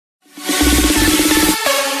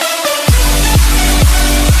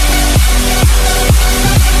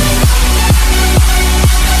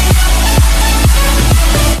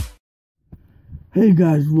Hey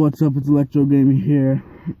guys, what's up? It's Electro Gaming here.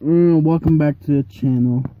 Welcome back to the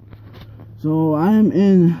channel. So I am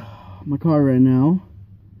in my car right now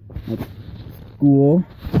at school,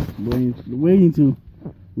 waiting to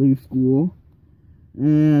leave school,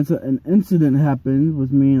 and so an incident happened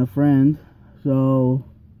with me and a friend. So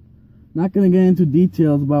not gonna get into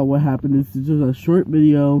details about what happened. This is just a short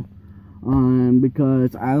video,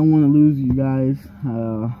 because I don't want to lose you guys.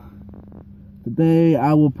 Today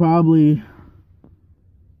I will probably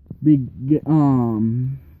get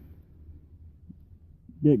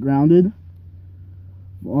grounded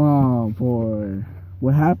for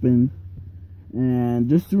what happened. And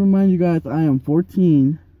just to remind you guys, I am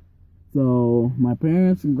 14, so my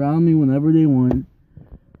parents can ground me whenever they want.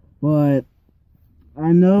 But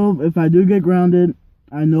I know if I do get grounded,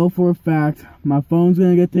 I know for a fact my phone's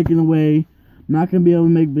gonna get taken away. I'm not gonna be able to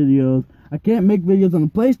make videos. I can't make videos on the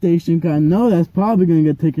PlayStation because I know that's probably gonna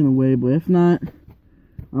get taken away. But if not,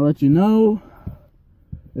 I'll let you know.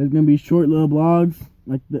 There's gonna be short little vlogs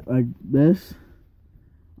like this,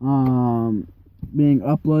 being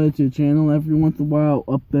uploaded to the channel every once in a while,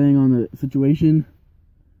 updating on the situation.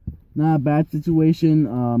 Not a bad situation.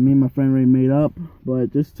 Me and my friend already made up,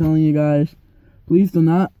 but just telling you guys, please do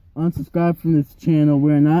not unsubscribe from this channel.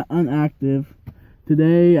 We're not inactive.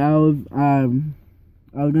 Today I was gonna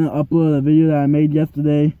upload a video that I made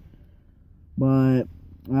yesterday, but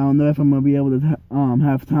I don't know if I'm gonna be able to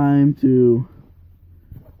have time to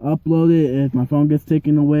upload it if my phone gets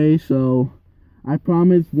taken away. So I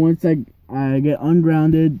promise, once I get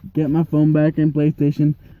ungrounded, get my phone back in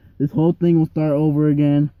PlayStation, this whole thing will start over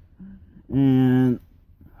again, and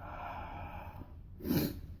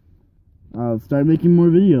I'll start making more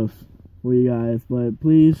videos for you guys. But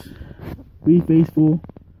please be faithful.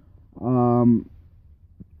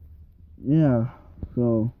 Yeah,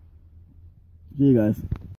 so see you guys.